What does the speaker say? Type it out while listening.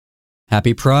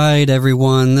Happy Pride,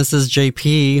 everyone. This is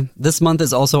JP. This month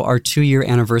is also our 2-year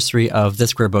anniversary of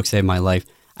This Queer Book Saved My Life,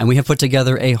 and we have put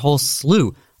together a whole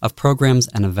slew of programs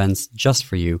and events just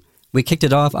for you. We kicked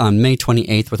it off on May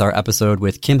 28th with our episode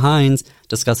with Kim Hines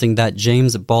discussing that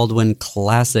James Baldwin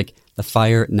classic, The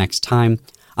Fire Next Time.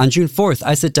 On June 4th,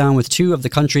 I sit down with 2 of the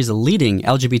country's leading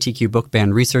LGBTQ book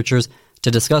ban researchers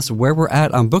to discuss where we're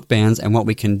at on book bans and what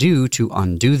we can do to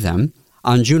undo them.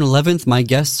 On June 11th, my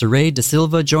guest, Saray De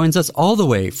Silva, joins us all the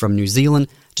way from New Zealand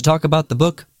to talk about the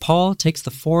book Paul Takes the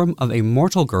Form of a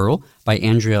Mortal Girl by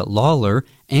Andrea Lawler.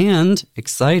 And,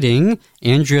 exciting,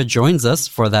 Andrea joins us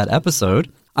for that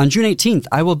episode. On June 18th,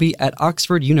 I will be at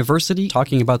Oxford University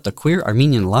talking about the Queer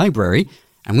Armenian Library.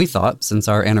 And we thought, since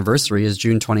our anniversary is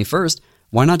June 21st,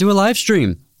 why not do a live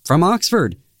stream from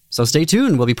Oxford? So stay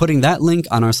tuned. We'll be putting that link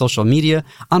on our social media,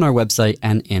 on our website,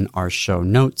 and in our show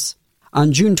notes.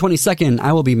 On June 22nd,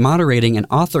 I will be moderating an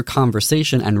author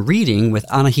conversation and reading with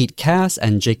Anahit Cass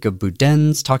and Jacob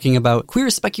Boudens talking about queer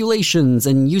speculations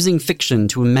and using fiction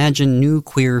to imagine new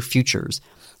queer futures.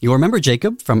 You'll remember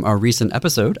Jacob from our recent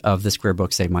episode of This Queer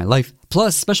Book Saved My Life.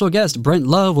 Plus, special guest Brent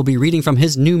Love will be reading from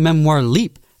his new memoir,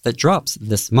 Leap, that drops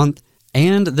this month.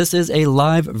 And this is a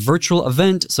live virtual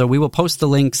event, so we will post the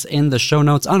links in the show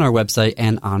notes on our website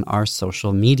and on our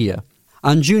social media.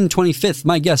 On June 25th,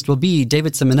 my guest will be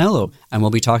David Simonello, and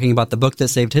we'll be talking about the book that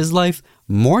saved his life,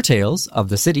 More Tales of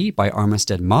the City by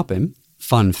Armistead Maupin.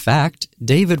 Fun fact,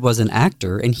 David was an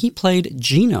actor, and he played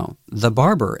Gino, the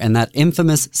barber, in that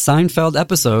infamous Seinfeld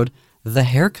episode, The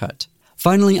Haircut.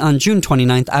 Finally, on June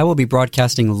 29th, I will be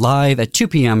broadcasting live at 2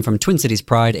 p.m. from Twin Cities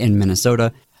Pride in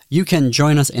Minnesota. You can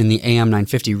join us in the AM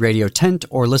 950 radio tent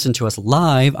or listen to us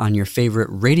live on your favorite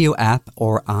radio app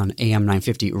or on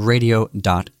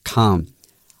am950radio.com.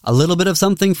 A little bit of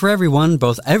something for everyone,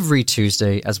 both every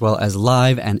Tuesday as well as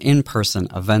live and in-person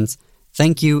events.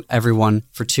 Thank you, everyone,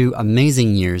 for 2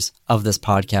 amazing years of this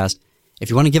podcast. If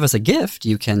you want to give us a gift,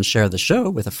 you can share the show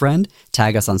with a friend,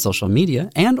 tag us on social media,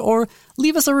 and or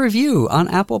leave us a review on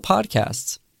Apple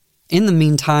Podcasts. In the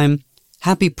meantime,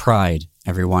 happy Pride,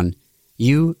 everyone.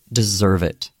 You deserve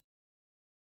it.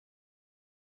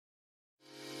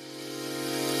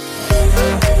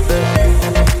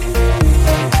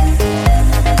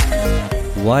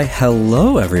 Why,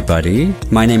 hello, everybody.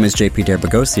 My name is JP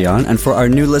Derbogosian, and for our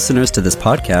new listeners to this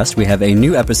podcast, we have a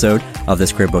new episode of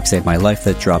This Queer Book Saved My Life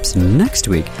that drops next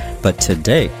week. But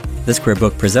today, This Queer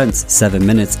Book presents 7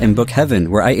 Minutes in Book Heaven,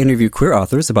 where I interview queer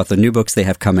authors about the new books they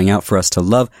have coming out for us to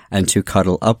love and to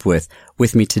cuddle up with.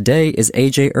 With me today is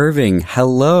AJ Irving.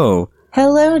 Hello.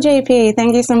 Hello, JP.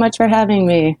 Thank you so much for having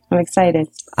me. I'm excited.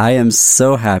 I am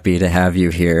so happy to have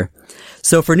you here.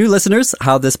 So for new listeners,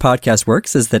 how this podcast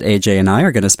works is that AJ and I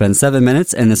are going to spend 7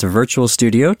 minutes in this virtual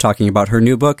studio talking about her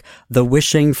new book, The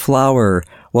Wishing Flower,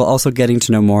 while also getting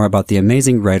to know more about the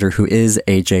amazing writer who is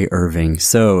AJ Irving.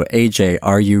 So, AJ,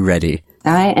 are you ready?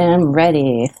 I am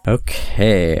ready.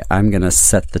 Okay, I'm going to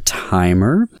set the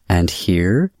timer, and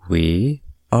here we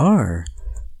are.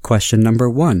 Question number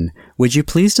 1. Would you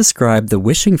please describe the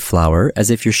wishing flower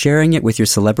as if you're sharing it with your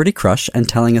celebrity crush and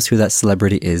telling us who that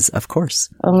celebrity is, of course?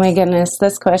 Oh my goodness,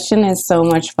 this question is so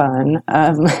much fun.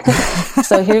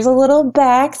 So here's a little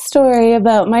backstory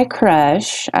about my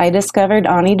crush. I discovered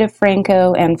Ani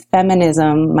DeFranco and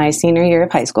feminism my senior year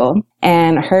of high school,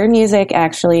 and her music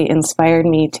actually inspired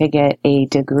me to get a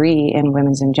degree in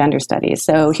women's and gender studies.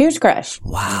 So huge crush.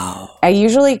 Wow. I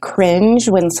usually cringe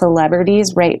when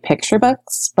celebrities write picture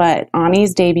books, but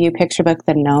Ani's debut picture book,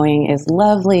 The Knowing, is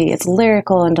lovely. It's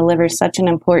lyrical and delivers such an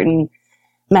important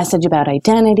message about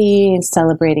identity,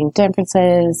 celebrating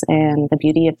differences, and the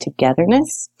beauty of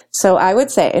togetherness. So I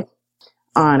would say,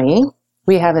 Ani,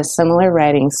 we have a similar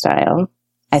writing style.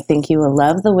 I think you will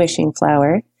love The Wishing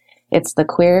Flower. It's the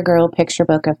queer girl picture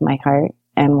book of my heart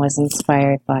and was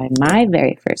inspired by my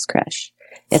very first crush.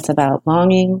 It's about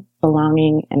longing,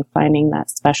 belonging, and finding that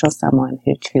special someone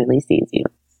who truly sees you.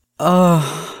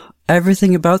 Oh,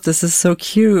 everything about this is so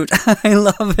cute. I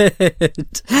love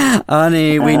it.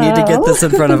 Ani, we need to get this in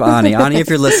front of Ani. Ani, if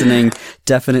you're listening,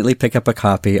 definitely pick up a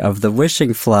copy of The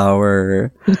Wishing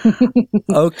Flower.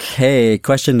 Okay,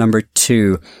 question number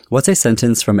 2. What's a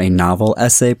sentence from a novel,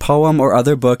 essay, poem, or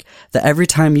other book that every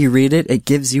time you read it, it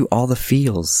gives you all the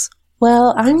feels?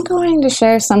 Well, I'm going to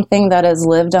share something that has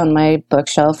lived on my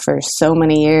bookshelf for so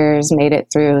many years, made it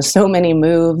through so many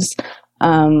moves.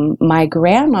 My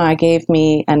grandma gave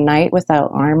me A Night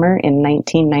Without Armor in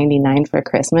 1999 for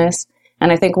Christmas.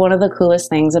 And I think one of the coolest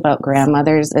things about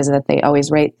grandmothers is that they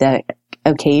always write the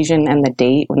occasion and the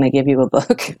date when they give you a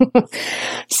book.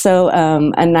 So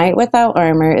A Night Without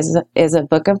Armor is a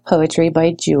book of poetry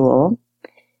by Jewel.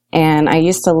 And I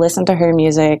used to listen to her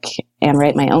music and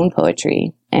write my own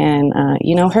poetry. And,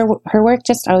 her work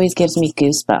just always gives me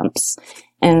goosebumps.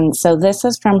 And so this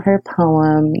is from her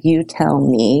poem, You Tell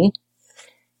Me.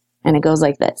 And it goes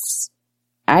like this.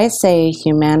 I say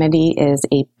humanity is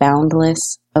a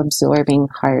boundless, absorbing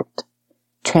heart,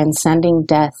 transcending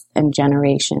death and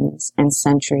generations and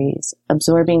centuries,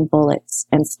 absorbing bullets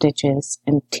and stitches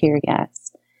and tear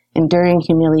gas, enduring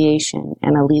humiliation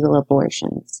and illegal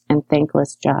abortions and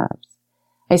thankless jobs.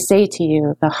 I say to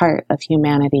you, the heart of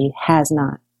humanity has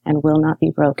not and will not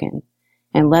be broken.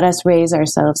 And let us raise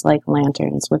ourselves like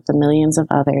lanterns with the millions of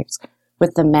others,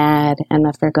 with the mad and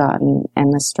the forgotten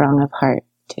and the strong of heart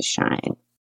to shine.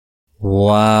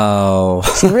 Wow.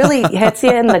 She really hits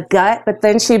you in the gut, but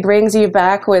then she brings you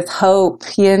back with hope,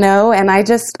 and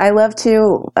I love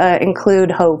to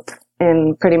include hope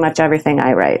in pretty much everything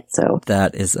I write. So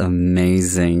that is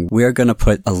amazing. We are going to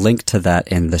put a link to that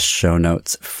in the show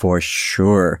notes for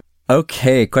sure.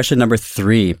 Okay, question number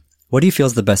 3. What do you feel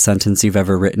is the best sentence you've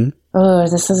ever written? Oh,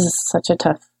 this is such a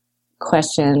tough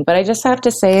question, but I just have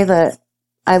to say that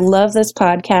I love this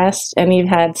podcast, and you've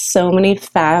had so many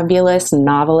fabulous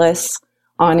novelists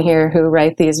on here who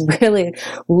write these really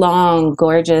long,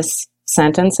 gorgeous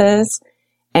sentences.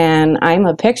 And I'm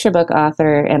a picture book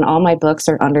author, and all my books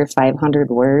are under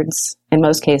 500 words. In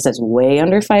most cases, way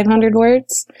under 500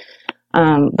 words.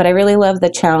 But I really love the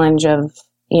challenge of,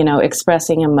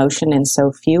 expressing emotion in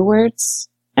so few words.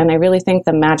 And I really think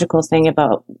the magical thing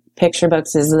about picture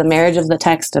books is the marriage of the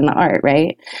text and the art,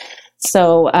 right?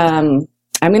 So,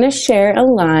 I'm going to share a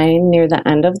line near the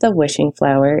end of the wishing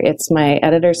flower. It's my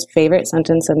editor's favorite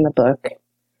sentence in the book.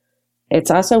 It's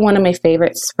also one of my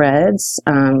favorite spreads.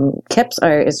 Kip's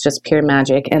art is just pure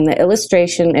magic. And the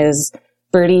illustration is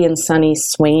Birdie and Sunny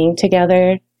swinging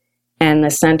together. And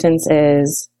the sentence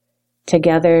is,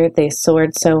 together they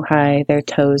soared so high, their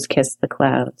toes kissed the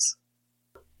clouds.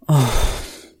 Oh,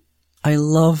 I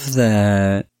love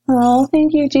that. Oh,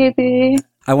 thank you, JP.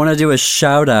 I want to do a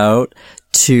shout out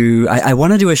to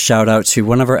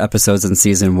one of our episodes in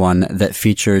season 1 that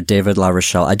featured David La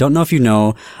Rochelle. I don't know if you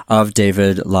know of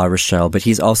David La Rochelle, but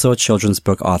he's also a children's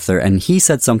book author, and he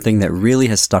said something that really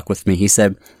has stuck with me. He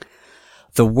said,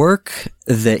 the work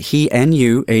that he and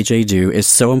you, AJ, do is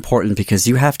so important because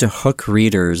you have to hook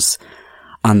readers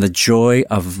on the joy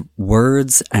of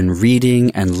words and reading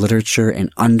and literature in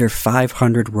under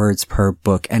 500 words per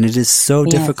book. And it is so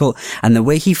difficult. And the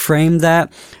way he framed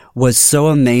that was so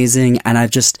amazing. And I've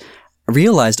just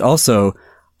realized also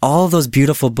all those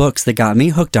beautiful books that got me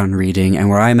hooked on reading and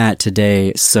where I'm at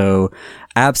today. So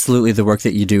absolutely the work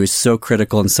that you do is so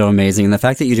critical and so amazing. And the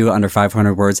fact that you do it under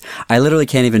 500 words, I literally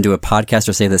can't even do a podcast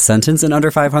or say the sentence in under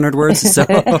 500 words. So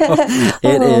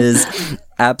it is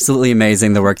absolutely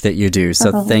amazing the work that you do.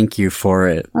 So thank you for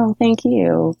it. Oh, thank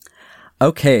you.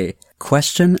 Okay.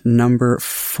 Question number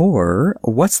 4.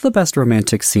 What's the best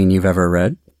romantic scene you've ever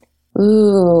read?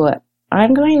 Ooh,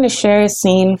 I'm going to share a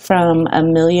scene from A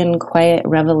Million Quiet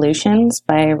Revolutions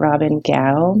by Robin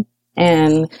Gow.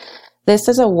 And this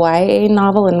is a YA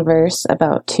novel in verse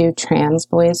about 2 trans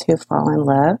boys who fall in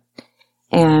love.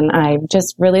 And I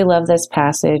just really love this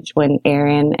passage when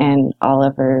Aaron and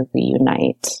Oliver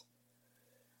reunite.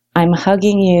 I'm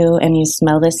hugging you and you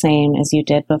smell the same as you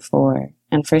did before.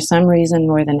 And for some reason,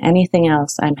 more than anything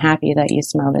else, I'm happy that you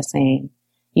smell the same.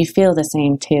 You feel the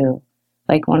same too.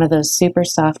 Like one of those super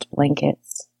soft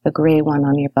blankets, the gray one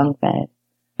on your bunk bed.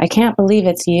 I can't believe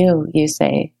it's you, you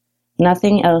say.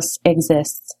 Nothing else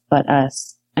exists but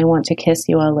us. I want to kiss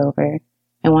you all over.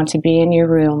 I want to be in your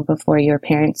room before your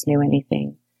parents knew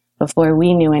anything, before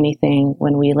we knew anything,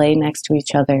 when we lay next to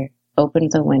each other,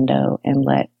 opened the window, and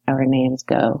let our names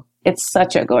go. It's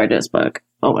such a gorgeous book.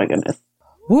 Oh my goodness.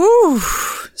 Woo!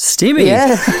 Steamy!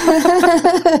 Yeah.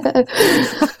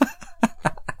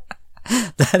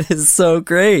 That is so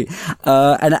great.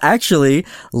 And actually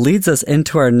leads us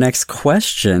into our next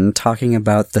question, talking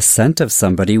about the scent of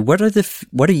somebody. What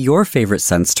are your favorite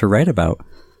scents to write about?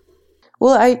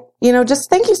 Well, just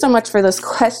thank you so much for this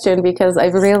question, because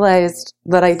I've realized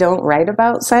that I don't write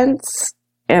about scents,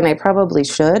 and I probably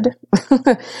should.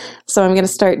 So I'm going to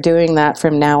start doing that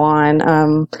from now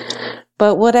on.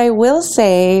 But what I will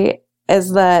say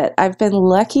is that I've been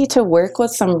lucky to work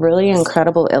with some really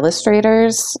incredible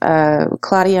illustrators,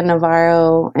 Claudia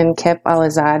Navarro and Kip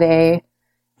Alizadeh.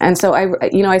 And so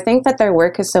I think that their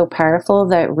work is so powerful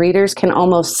that readers can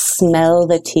almost smell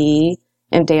the tea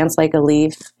and dance like a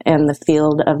leaf in the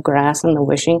field of grass and the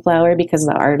wishing flower, because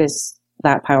the art is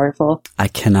that powerful. I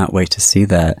cannot wait to see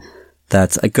that.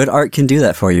 That's a good art can do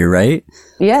that for you, right?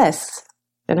 Yes,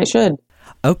 and it should.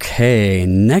 Okay,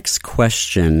 next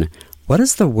question. What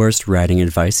is the worst writing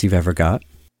advice you've ever got?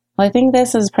 Well, I think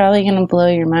this is probably going to blow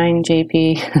your mind,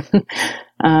 JP.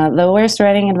 The worst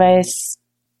writing advice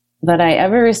that I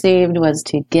ever received was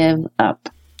to give up.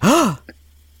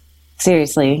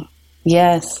 Seriously.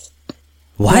 Yes.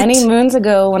 What? Many moons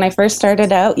ago when I first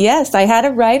started out, yes, I had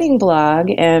a writing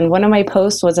blog, and one of my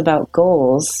posts was about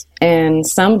goals, and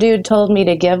some dude told me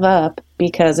to give up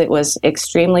because it was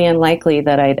extremely unlikely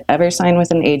that I'd ever sign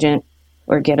with an agent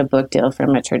or get a book deal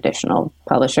from a traditional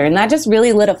publisher. And that just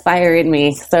really lit a fire in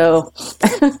me. So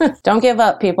don't give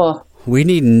up, people. We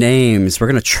need names. We're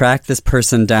going to track this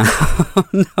person down.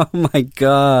 Oh my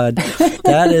God.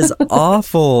 That is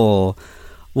awful.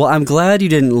 Well, I'm glad you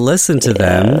didn't listen to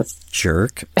them,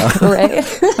 jerk. Right?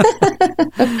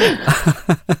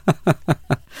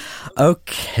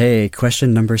 Okay,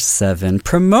 question number 7.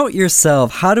 Promote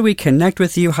yourself. How do we connect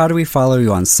with you? How do we follow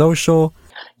you on social?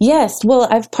 Yes, well,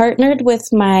 I've partnered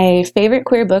with my favorite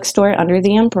queer bookstore, Under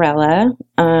the Umbrella.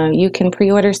 You can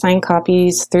pre-order signed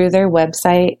copies through their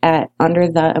website at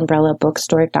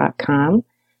undertheumbrellabookstore.com.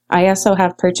 I also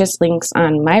have purchase links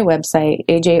on my website,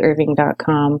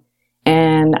 ajirving.com.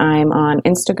 And I'm on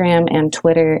Instagram and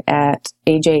Twitter at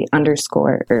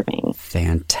AJ_Irving.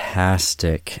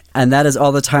 Fantastic. And that is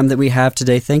all the time that we have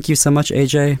today. Thank you so much,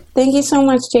 AJ. Thank you so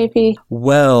much, JP.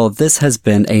 Well, this has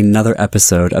been another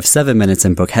episode of 7 Minutes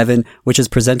in Book Heaven, which is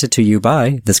presented to you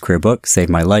by This Queer Book Saved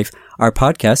My Life. Our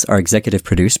podcasts are executive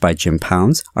produced by Jim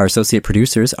Pounds. Our associate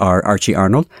producers are Archie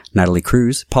Arnold, Natalie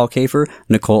Cruz, Paul Kafer,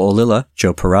 Nicole Olilla,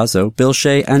 Joe Perazzo, Bill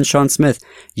Shea, and Sean Smith.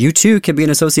 You too can be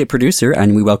an associate producer,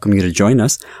 and we welcome you to join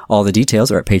us. All the details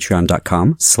are at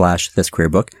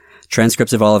patreon.com/thisqueerbook.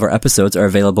 Transcripts of all of our episodes are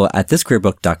available at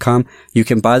thisqueerbook.com. You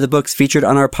can buy the books featured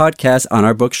on our podcast on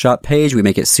our bookshop page. We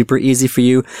make it super easy for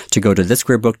you to go to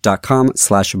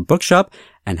thisqueerbook.com/bookshop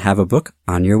and have a book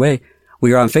on your way.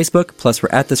 We are on Facebook, plus we're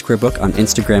at This Queer Book on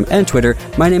Instagram and Twitter.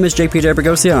 My name is JP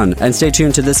Debragosian, and stay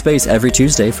tuned to this space every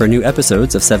Tuesday for new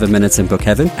episodes of 7 Minutes in Book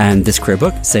Heaven and This Queer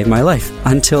Book Saved My Life.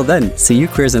 Until then, see you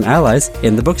queers and allies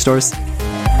in the bookstores.